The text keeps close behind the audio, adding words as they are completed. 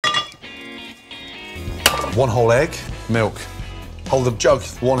1 whole egg, milk. Hold the jug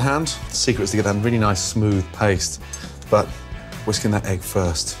with one hand. The secret is to get that really nice, smooth paste. But whisking that egg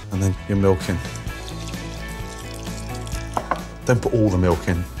first, and then you're milking. Don't put all the milk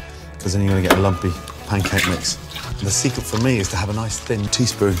in, because then you're going to get a lumpy pancake mix. And the secret for me is to have a nice thin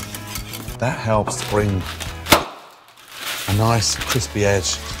teaspoon. That helps to bring a nice crispy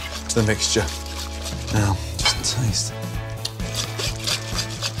edge to the mixture. Now, just taste.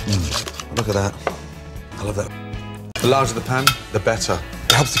 Look at that. I love that. The larger the pan, the better.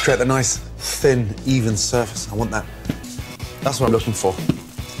 It helps to create a nice, thin, even surface. I want that. That's what I'm looking for.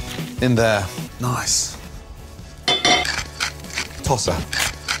 In there. Nice. Tosser.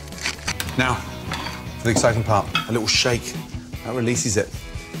 Now, for the exciting part, a little shake. That releases it.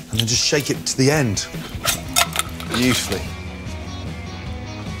 And then just shake it to the end. Beautifully.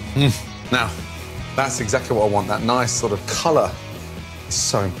 Now, that's exactly what I want. That nice sort of colour is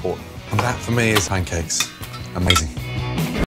so important. And that, for me, is pancakes. Amazing.